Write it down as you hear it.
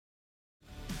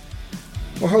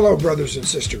Well, hello, brothers and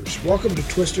sisters. Welcome to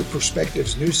Twisted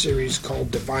Perspective's new series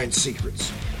called Divine Secrets,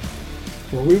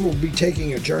 where we will be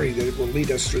taking a journey that will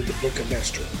lead us through the book of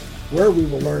Esther, where we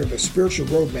will learn of a spiritual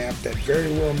roadmap that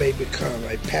very well may become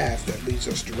a path that leads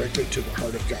us directly to the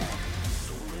heart of God.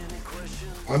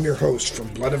 I'm your host from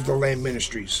Blood of the Lamb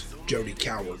Ministries, Jody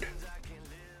Coward.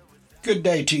 Good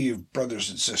day to you, brothers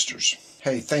and sisters.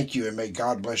 Hey, thank you, and may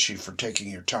God bless you for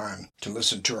taking your time to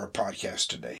listen to our podcast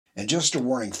today. And just a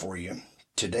warning for you,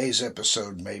 today's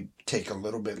episode may take a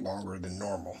little bit longer than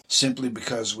normal, simply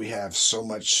because we have so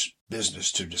much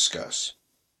business to discuss.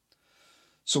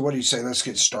 So what do you say? Let's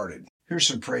get started. Here's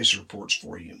some praise reports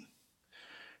for you.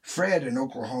 Fred in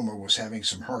Oklahoma was having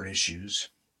some heart issues,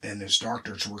 and his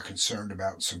doctors were concerned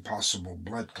about some possible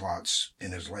blood clots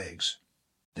in his legs.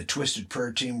 The Twisted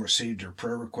Prayer team received a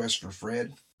prayer request for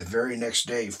Fred. The very next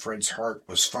day, Fred's heart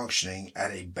was functioning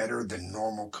at a better than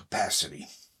normal capacity.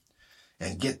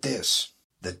 And get this,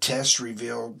 the test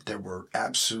revealed there were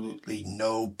absolutely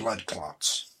no blood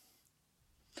clots.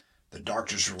 The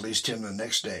doctors released him the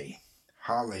next day.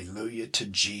 Hallelujah to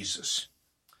Jesus.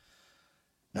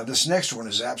 Now this next one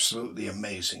is absolutely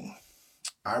amazing.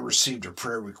 I received a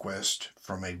prayer request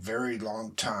from a very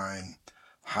long time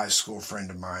high school friend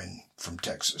of mine from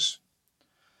Texas.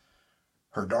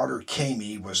 Her daughter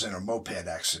Kami was in a moped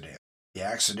accident. The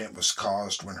accident was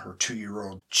caused when her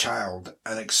 2-year-old child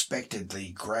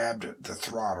unexpectedly grabbed the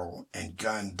throttle and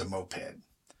gunned the moped.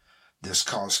 This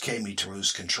caused Kami to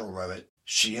lose control of it.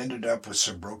 She ended up with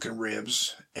some broken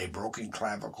ribs, a broken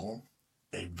clavicle,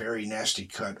 a very nasty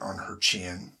cut on her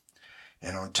chin,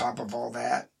 and on top of all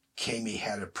that, Kami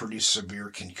had a pretty severe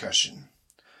concussion.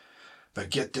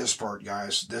 But get this part,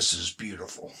 guys, this is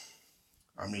beautiful.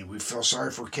 I mean, we feel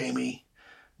sorry for Kami,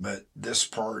 but this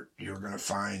part you're going to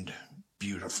find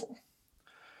beautiful.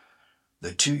 The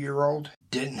 2-year-old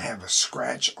didn't have a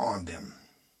scratch on them.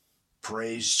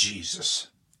 Praise Jesus.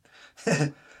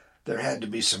 There had to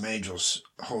be some angels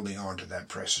holding on to that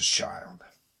precious child.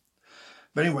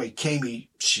 But anyway, Kami,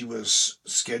 she was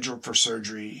scheduled for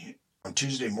surgery on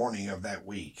Tuesday morning of that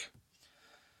week.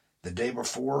 The day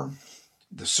before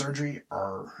the surgery,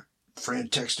 our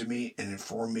friend texted me and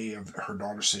informed me of her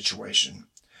daughter's situation.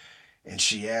 And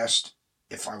she asked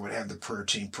if I would have the prayer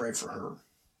team pray for her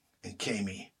and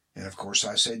Kami. And of course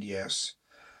I said yes.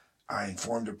 I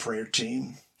informed the prayer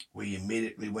team. We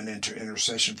immediately went into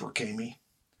intercession for Kami.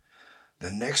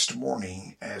 The next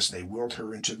morning, as they wheeled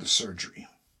her into the surgery,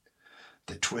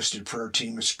 the Twisted Prayer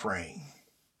team is praying.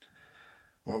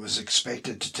 What was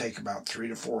expected to take about 3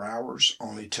 to 4 hours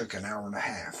only took an hour and a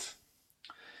half.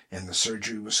 And the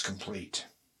surgery was complete.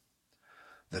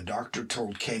 The doctor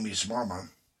told Kami's mama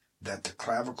that the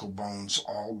clavicle bones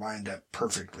all lined up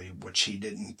perfectly, which he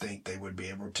didn't think they would be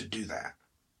able to do that.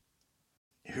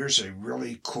 Here's a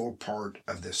really cool part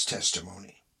of this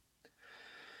testimony.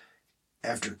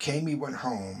 After Kami went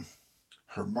home,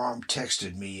 her mom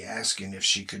texted me asking if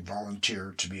she could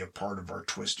volunteer to be a part of our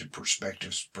Twisted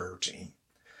Perspectives prayer team.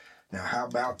 Now, how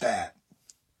about that?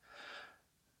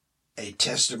 A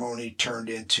testimony turned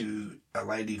into a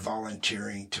lady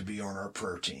volunteering to be on our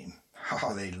prayer team.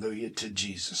 Hallelujah to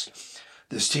Jesus.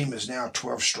 This team is now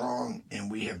 12 strong,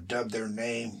 and we have dubbed their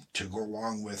name to go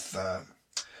along with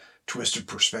Twisted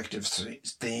Perspectives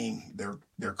theme.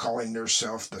 They're calling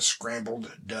themselves the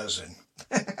Scrambled Dozen.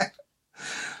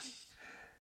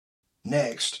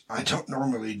 Next, I don't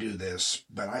normally do this,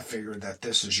 but I figured that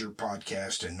this is your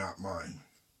podcast and not mine.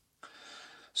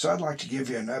 So I'd like to give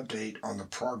you an update on the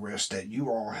progress that you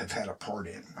all have had a part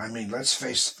in. I mean, let's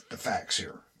face the facts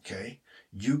here, okay?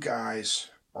 You guys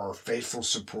are faithful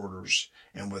supporters,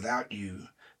 and without you,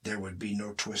 there would be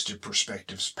no Twisted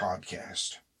Perspectives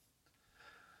podcast.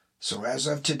 So as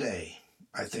of today,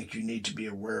 I think you need to be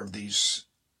aware of these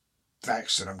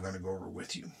facts that I'm going to go over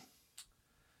with you.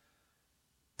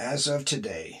 As of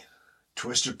today,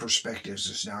 Twisted Perspectives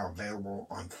is now available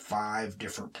on 5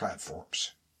 different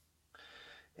platforms.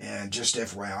 And just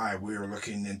FYI, we are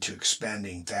looking into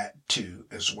expanding that too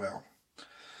as well.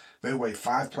 But anyway,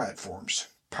 5 platforms: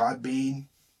 Podbean,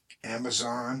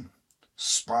 Amazon,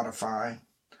 Spotify,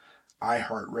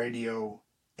 iHeartRadio,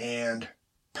 and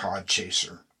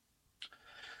Podchaser.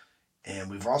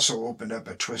 And we've also opened up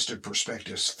a Twisted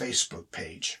Perspectives Facebook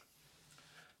page.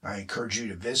 I encourage you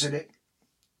to visit it.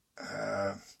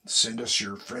 Send us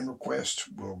your friend request.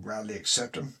 We'll gladly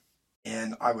accept them.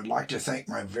 And I would like to thank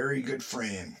my very good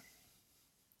friend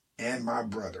and my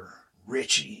brother,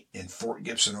 Richie, in Fort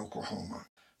Gibson, Oklahoma,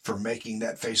 for making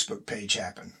that Facebook page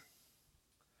happen.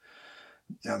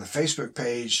 Now, the Facebook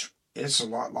page, it's a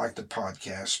lot like the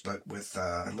podcast, but with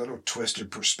a little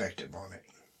twisted perspective on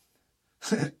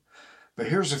it. But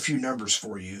here's a few numbers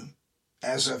for you.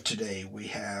 As of today, we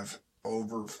have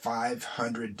over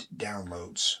 500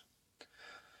 downloads,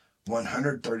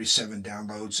 137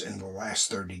 downloads in the last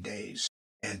 30 days.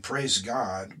 And praise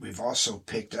God, we've also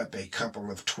picked up a couple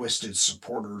of Twisted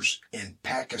supporters in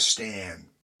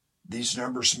Pakistan. These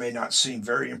numbers may not seem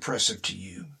very impressive to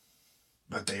you,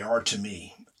 but they are to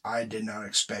me. I did not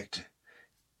expect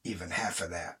even half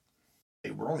of that.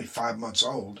 We're only 5 months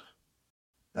old.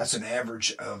 That's an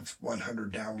average of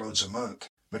 100 downloads a month.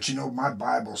 But you know, my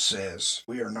Bible says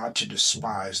we are not to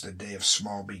despise the day of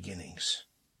small beginnings.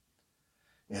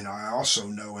 And I also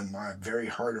know in my very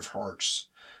heart of hearts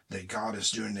that God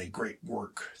is doing a great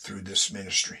work through this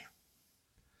ministry.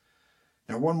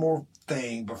 Now, one more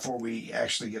thing before we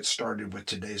actually get started with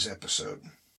today's episode.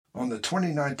 On the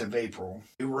 29th of April,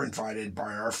 we were invited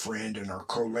by our friend and our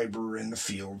co-laborer in the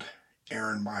field,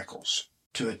 Aaron Michaels,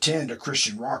 to attend a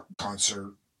Christian rock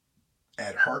concert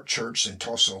at Heart Church in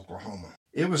Tulsa, Oklahoma.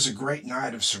 It was a great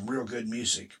night of some real good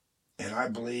music, and I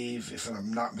believe, if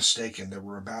I'm not mistaken, there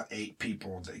were about 8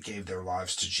 people that gave their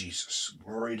lives to Jesus.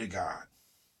 Glory to God.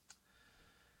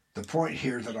 The point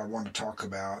here that I want to talk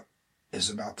about is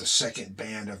about the second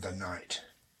band of the night.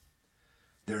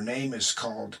 Their name is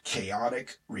called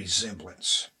Chaotic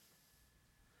Resemblance.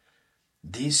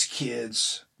 These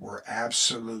kids were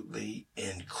absolutely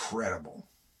incredible.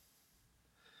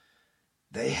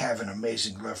 They have an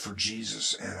amazing love for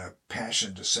Jesus and a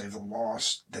passion to save the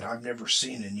lost that I've never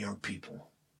seen in young people.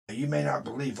 Now, you may not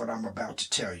believe what I'm about to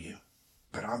tell you,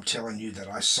 but I'm telling you that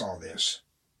I saw this.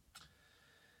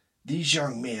 These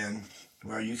young men,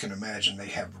 well, you can imagine they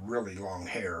have really long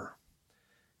hair,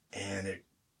 and it's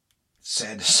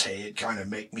sad to say it kind of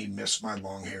make me miss my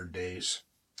long-haired days.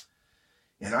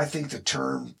 And I think the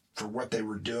term for what they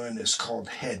were doing is called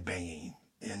headbanging,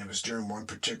 and it was during one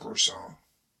particular song.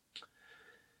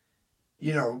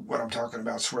 You know what I'm talking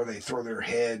about? It's where they throw their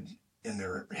head, and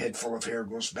their head full of hair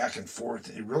goes back and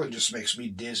forth. It really just makes me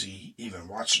dizzy even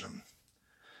watching them.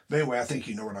 But anyway, I think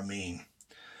you know what I mean.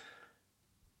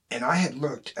 And I had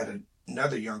looked at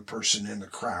another young person in the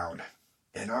crowd,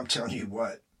 and I'm telling you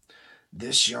what,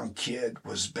 this young kid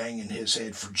was banging his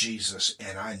head for Jesus,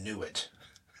 and I knew it.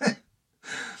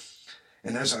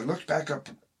 And as I looked back up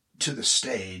to the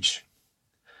stage,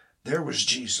 there was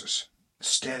Jesus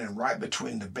standing right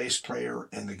between the bass player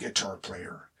and the guitar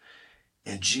player,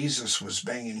 and Jesus was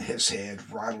banging his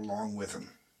head right along with him.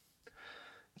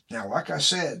 Now, like I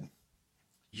said,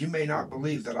 you may not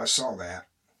believe that I saw that,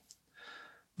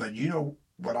 but you know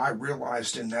what I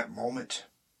realized in that moment?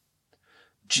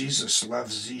 Jesus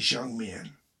loves these young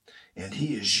men, and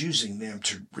he is using them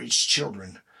to reach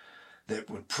children that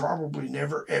would probably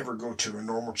never ever go to a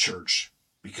normal church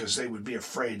because they would be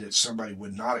afraid that somebody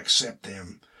would not accept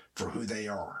them for who they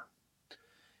are.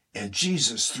 And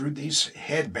Jesus, through these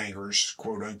headbangers,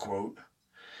 quote unquote,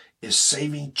 is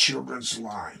saving children's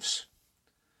lives.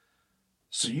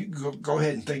 So you can go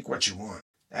ahead and think what you want.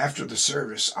 After the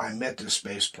service, I met this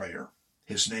bass player.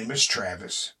 His name is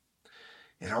Travis.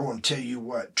 And I want to tell you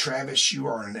what, Travis, you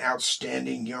are an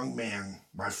outstanding young man,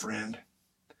 my friend.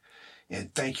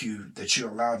 And thank you that you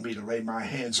allowed me to lay my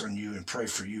hands on you and pray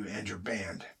for you and your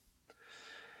band.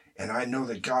 And I know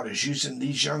that God is using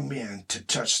these young men to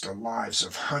touch the lives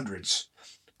of hundreds,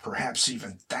 perhaps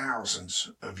even thousands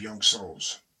of young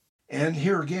souls. And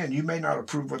here again, you may not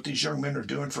approve what these young men are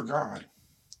doing for God.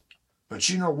 But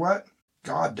you know what?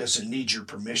 God doesn't need your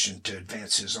permission to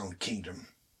advance his own kingdom.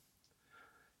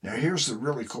 Now here's the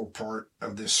really cool part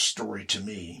of this story to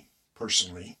me,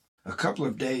 personally. A couple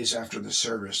of days after the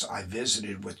service, I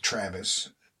visited with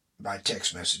Travis by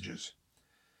text messages.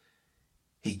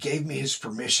 He gave me his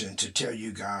permission to tell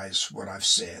you guys what I've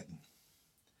said.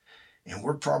 And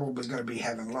we're probably going to be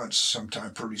having lunch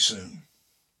sometime pretty soon.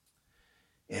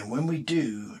 And when we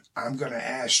do, I'm going to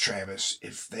ask Travis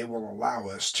if they will allow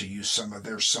us to use some of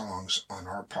their songs on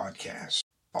our podcast.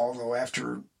 Although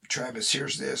after Travis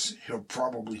hears this, he'll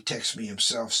probably text me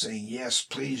himself saying, yes,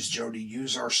 please, Jody,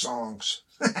 use our songs.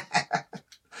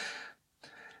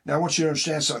 Now, I want you to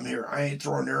understand something here. I ain't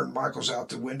throwing Aaron Michaels out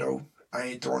the window. I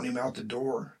ain't throwing him out the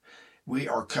door. We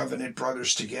are covenant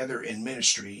brothers together in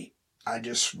ministry. I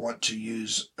just want to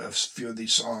use a few of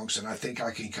these songs, and I think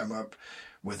I can come up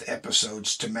with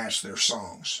episodes to match their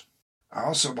songs. I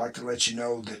also like to let you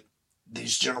know that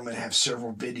these gentlemen have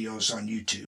several videos on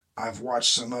YouTube. I've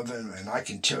watched some of them, and I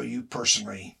can tell you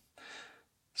personally,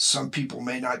 some people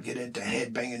may not get into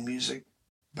headbanging music,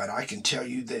 but I can tell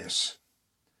you this.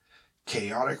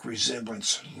 Chaotic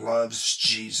Resemblance loves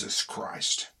Jesus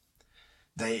Christ.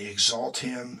 They exalt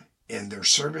him in their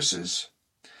services.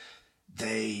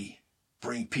 They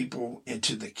bring people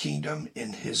into the kingdom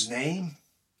in his name,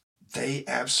 they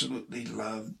absolutely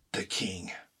love the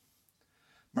king.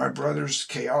 My brothers,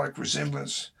 chaotic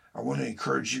resemblance, I want to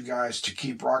encourage you guys to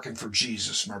keep rocking for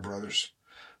Jesus, my brothers.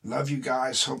 Love you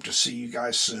guys. Hope to see you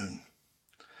guys soon.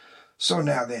 So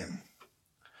now then,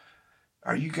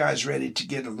 are you guys ready to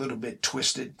get a little bit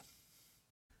twisted?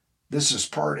 This is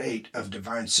part 8 of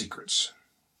Divine Secrets.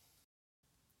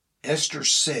 Esther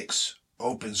 6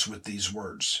 opens with these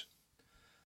words.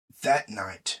 That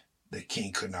night, the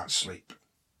king could not sleep.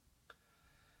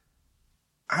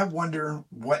 I wonder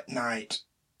what night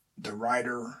the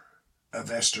writer of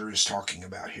Esther is talking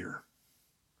about here.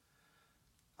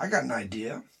 I got an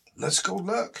idea. Let's go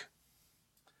look.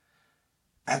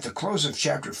 At the close of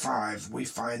chapter 5, we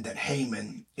find that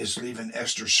Haman is leaving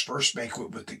Esther's first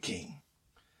banquet with the king.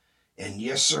 And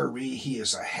yes, sirree, he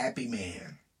is a happy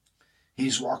man.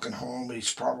 He's walking home and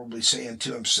he's probably saying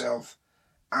to himself,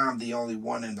 I'm the only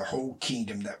one in the whole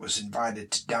kingdom that was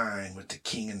invited to dine with the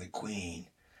king and the queen.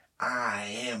 I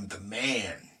am the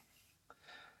man.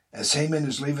 As Haman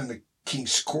is leaving the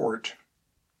king's court,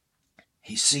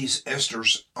 he sees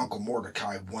Esther's uncle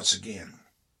Mordecai once again.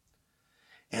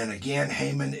 And again,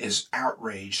 Haman is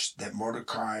outraged that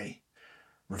Mordecai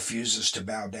refuses to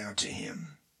bow down to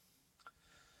him.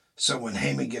 So when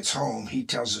Haman gets home, he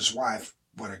tells his wife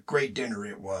what a great dinner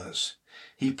it was.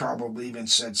 He probably even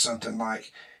said something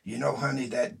like, you know, honey,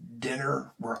 that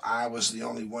dinner where I was the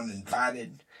only one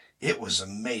invited, it was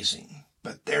amazing.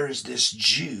 But there is this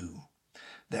Jew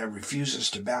that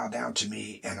refuses to bow down to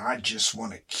me, and I just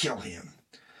want to kill him.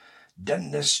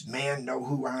 Doesn't this man know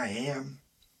who I am?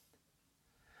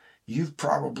 You've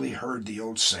probably heard the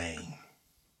old saying,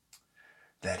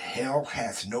 that hell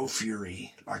hath no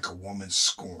fury like a woman's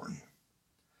scorn.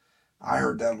 I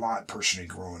heard that a lot personally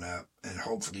growing up, and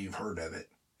hopefully you've heard of it.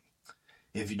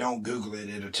 If you don't Google it,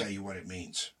 it'll tell you what it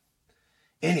means.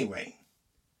 Anyway,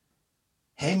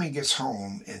 Haman gets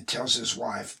home and tells his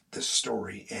wife this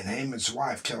story, and Haman's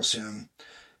wife tells him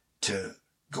to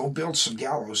go build some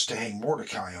gallows to hang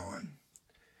Mordecai on.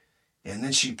 And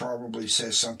then she probably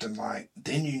says something like,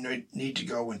 then you need to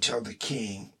go and tell the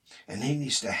king, and he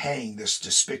needs to hang this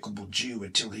despicable Jew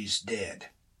until he's dead.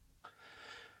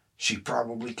 She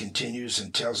probably continues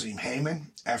and tells him,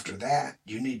 Haman, after that,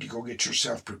 you need to go get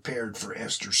yourself prepared for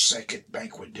Esther's second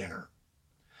banquet dinner.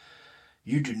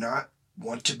 You do not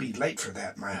want to be late for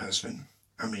that, my husband.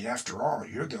 I mean, after all,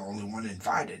 you're the only one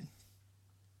invited.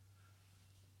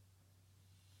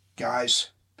 Guys,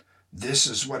 this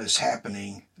is what is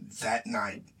happening that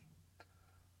night,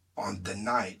 on the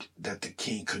night that the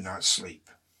king could not sleep.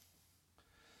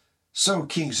 So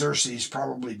King Xerxes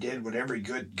probably did what every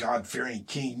good God-fearing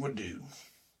king would do.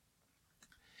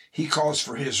 He calls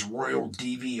for his royal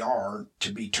DVR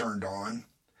to be turned on,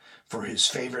 for his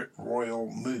favorite royal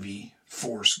movie,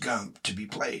 Forrest Gump, to be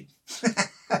played.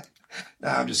 No,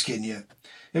 I'm just kidding you.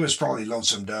 It was probably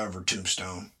Lonesome Dove or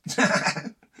Tombstone.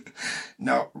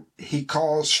 No, he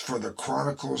calls for the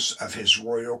chronicles of his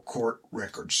royal court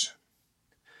records.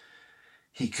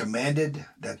 He commanded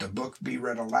that the book be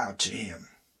read aloud to him.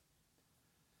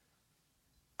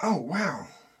 Oh, wow.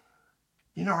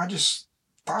 You know, I just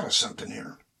thought of something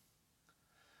here.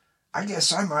 I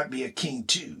guess I might be a king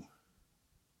too.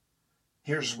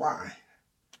 Here's why.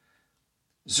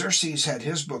 Xerxes had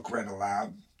his book read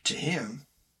aloud to him.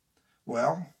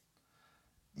 Well,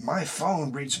 my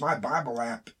phone reads my Bible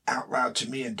app out loud to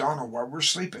me and Donna while we're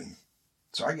sleeping.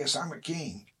 So I guess I'm a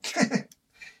king.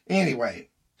 Anyway,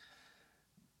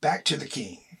 back to the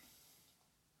king.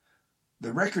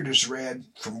 The record is read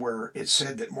from where it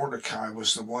said that Mordecai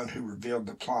was the one who revealed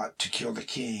the plot to kill the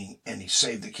king, and he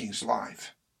saved the king's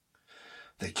life.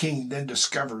 The king then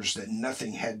discovers that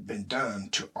nothing had been done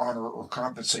to honor or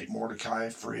compensate Mordecai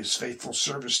for his faithful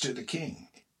service to the king.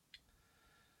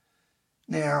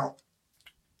 Now,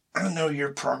 I know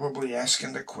you're probably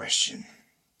asking the question,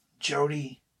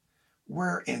 Jody,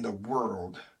 where in the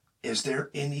world is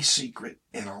there any secret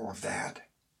in all of that?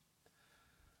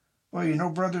 Well, you know,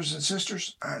 brothers and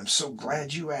sisters, I am so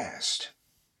glad you asked.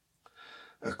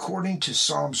 According to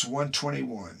Psalms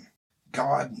 121,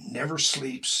 God never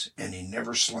sleeps and he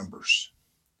never slumbers.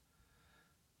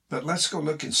 But let's go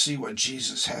look and see what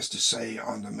Jesus has to say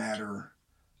on the matter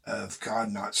of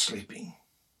God not sleeping,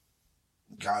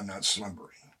 God not slumbering.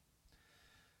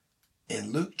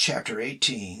 In Luke chapter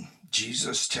 18,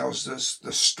 Jesus tells us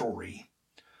the story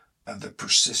of the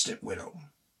persistent widow.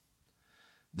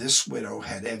 This widow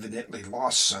had evidently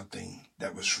lost something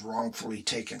that was wrongfully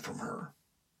taken from her.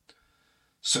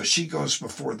 So she goes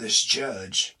before this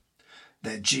judge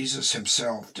that Jesus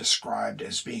himself described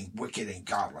as being wicked and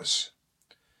godless.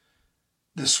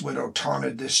 This widow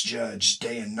taunted this judge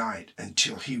day and night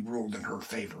until he ruled in her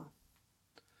favor.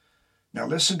 Now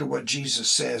listen to what Jesus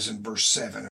says in verse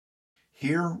 7.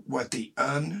 Hear what the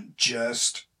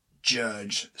unjust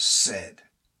judge said.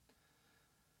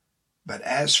 But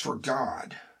as for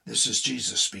God, this is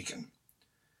Jesus speaking,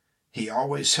 he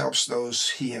always helps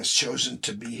those he has chosen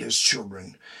to be his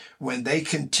children when they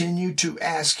continue to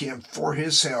ask him for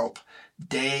his help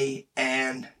day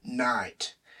and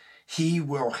night. He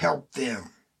will help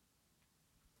them.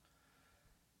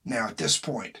 Now at this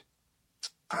point,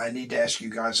 I need to ask you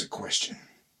guys a question.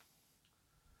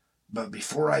 But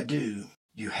before I do,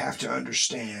 you have to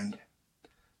understand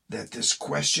that this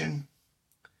question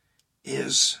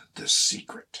is the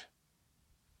secret.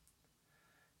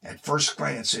 At first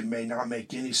glance, it may not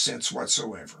make any sense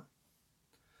whatsoever.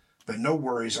 But no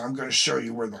worries, I'm going to show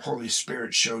you where the Holy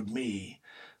Spirit showed me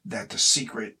that the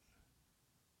secret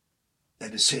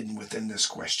that is hidden within this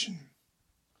question.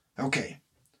 Okay,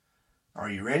 are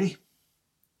you ready?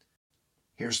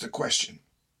 Here's the question.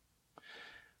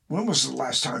 When was the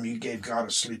last time you gave God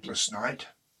a sleepless night?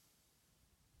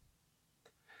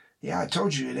 Yeah, I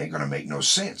told you it ain't going to make no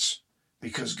sense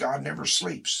because God never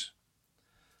sleeps.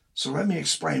 So let me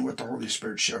explain what the Holy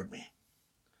Spirit showed me.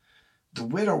 The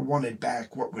widow wanted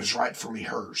back what was rightfully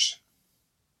hers.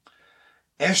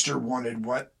 Esther wanted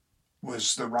what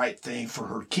was the right thing for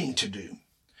her king to do,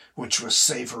 which was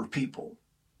save her people,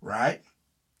 right?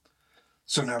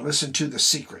 So now listen to the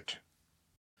secret.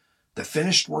 The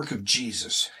finished work of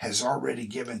Jesus has already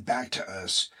given back to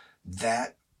us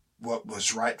that what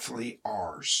was rightfully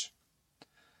ours.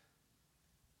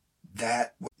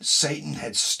 That what Satan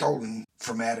had stolen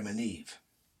from Adam and Eve.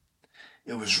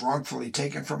 It was wrongfully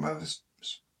taken from us,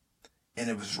 and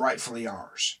it was rightfully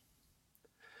ours.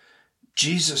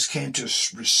 Jesus came to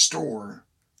restore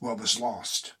what was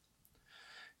lost.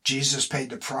 Jesus paid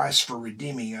the price for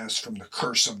redeeming us from the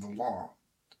curse of the law.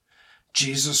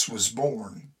 Jesus was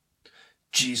born.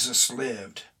 Jesus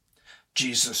lived.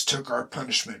 Jesus took our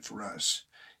punishment for us.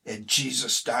 And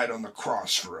Jesus died on the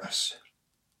cross for us.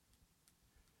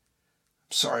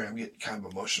 Sorry, I'm getting kind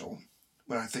of emotional.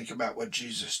 When I think about what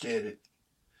Jesus did, it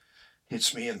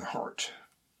hits me in the heart.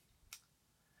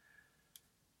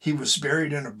 He was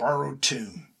buried in a borrowed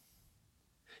tomb.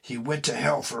 He went to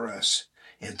hell for us,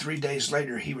 and 3 days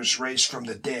later he was raised from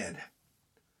the dead.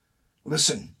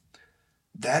 Listen,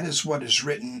 that is what is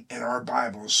written in our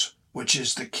Bibles, which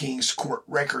is the King's court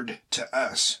record to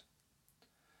us.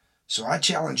 So I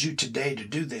challenge you today to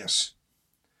do this.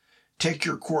 Take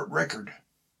your court record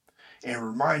and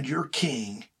remind your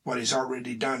King what he's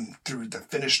already done through the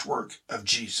finished work of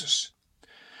Jesus.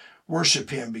 Worship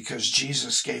him because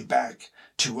Jesus gave back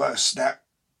to us that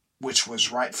which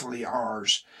was rightfully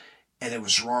ours, and it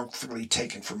was wrongfully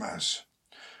taken from us.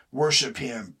 Worship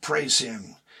him, praise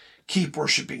him, keep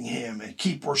worshiping him, and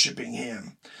keep worshiping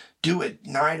him. Do it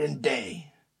night and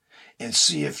day, and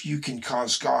see if you can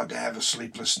cause God to have a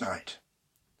sleepless night.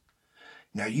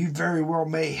 Now, you very well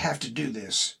may have to do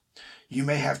this. You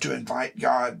may have to invite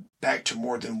God back to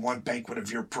more than one banquet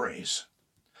of your praise.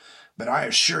 But I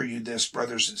assure you this,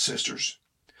 brothers and sisters,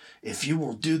 if you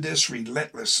will do this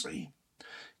relentlessly,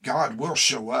 God will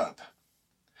show up.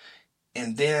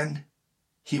 And then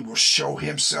he will show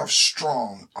himself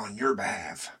strong on your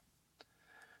behalf.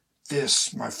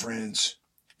 This, my friends,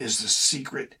 is the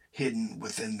secret hidden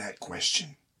within that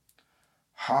question.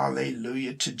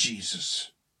 Hallelujah to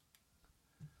Jesus.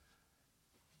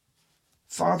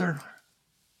 Father,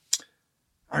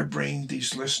 I bring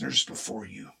these listeners before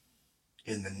you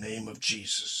in the name of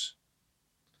Jesus.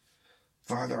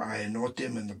 Father, I anoint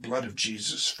them in the blood of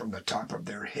Jesus from the top of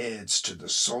their heads to the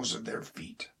soles of their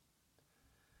feet.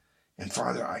 And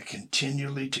Father, I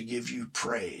continually to give you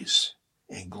praise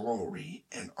and glory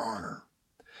and honor.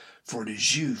 For it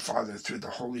is you, Father, through the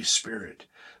Holy Spirit,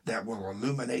 that will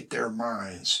illuminate their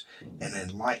minds and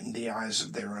enlighten the eyes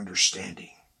of their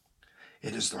understanding.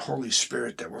 It is the Holy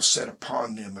Spirit that will set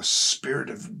upon them a spirit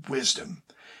of wisdom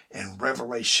and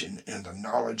revelation in the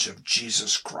knowledge of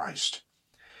Jesus Christ,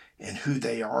 and who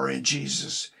they are in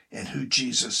Jesus and who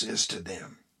Jesus is to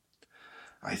them.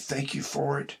 I thank you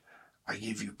for it. I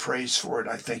give you praise for it.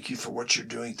 I thank you for what you're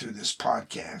doing through this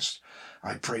podcast.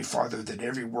 I pray, Father, that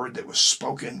every word that was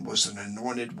spoken was an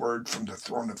anointed word from the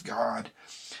throne of God,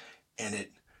 and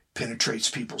it penetrates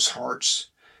people's hearts.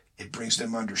 It brings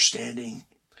them understanding,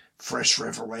 fresh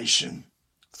revelation,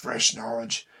 fresh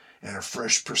knowledge, and a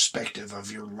fresh perspective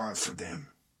of your love for them.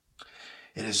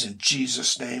 It is in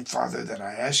Jesus' name, Father, that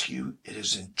I ask you. It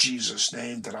is in Jesus'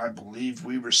 name that I believe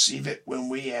we receive it when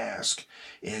we ask.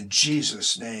 In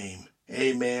Jesus' name,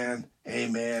 amen,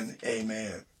 amen,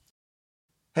 amen.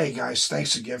 Hey guys,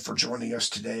 thanks again for joining us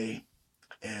today,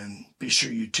 and be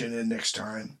sure you tune in next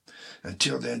time.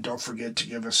 Until then, don't forget to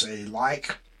give us a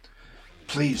like.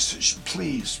 Please,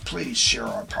 please, please share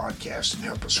our podcast and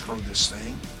help us grow this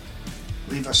thing.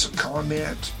 Leave us a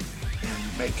comment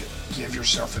and give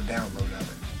yourself a download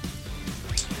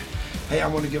of it. Hey, I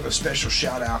want to give a special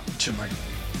shout out to my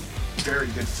very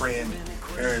good friend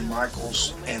Aaron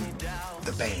Michaels and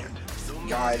the band.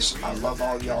 Guys, I love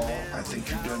all y'all. I think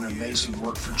you're doing amazing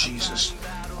work for Jesus.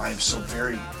 I am so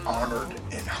very honored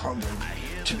and humbled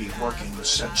to be working with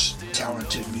such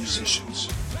talented musicians.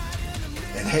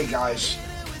 And hey guys,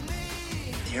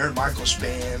 the Aaron Michaels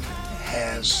Band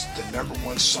has the number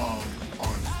one song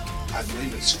on, I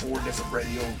believe it's 4 different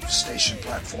radio station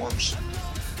platforms.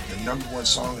 The number one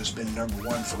song has been number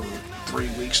one for 3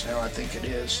 weeks now, I think it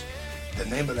is. The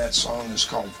name of that song is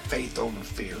called Faith Over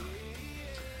Fear.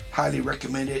 Highly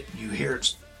recommend it. You hear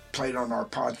it played on our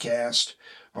podcast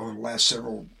over the last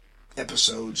several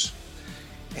episodes.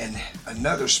 And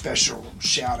another special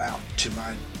shout out to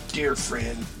my dear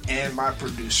friend and my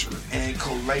producer and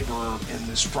co-laborer in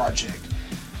this project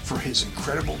for his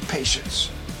incredible patience,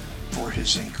 for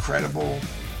his incredible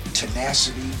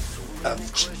tenacity of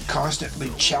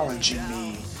constantly challenging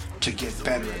me to get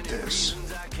better at this.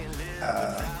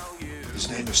 His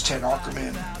name is Ted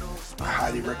Ackerman. I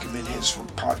highly recommend his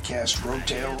podcast, Road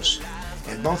Tales.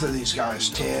 And both of these guys,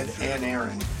 Ted and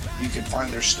Aaron, you can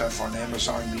find their stuff on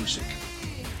Amazon Music.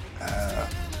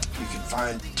 You can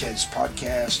find Ted's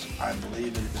podcast, I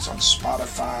believe it is on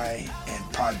Spotify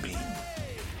and Podbean.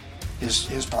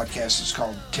 His podcast is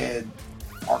called Ted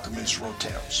Ackerman's Road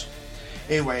Tales.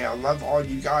 Anyway, I love all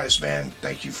you guys, man.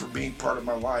 Thank you for being part of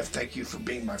my life. Thank you for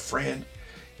being my friend.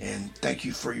 And thank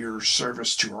you for your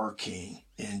service to our King.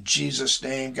 In Jesus'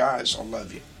 name, guys, I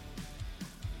love you.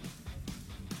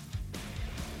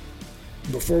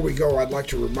 Before we go, I'd like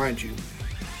to remind you,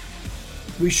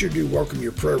 we sure do welcome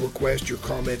your prayer requests, your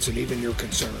comments, and even your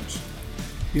concerns.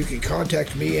 You can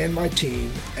contact me and my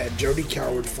team at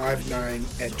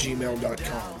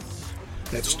jodycoward59@gmail.com.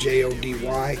 That's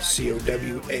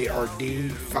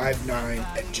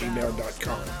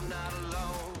JODYCOWARD59@gmail.com.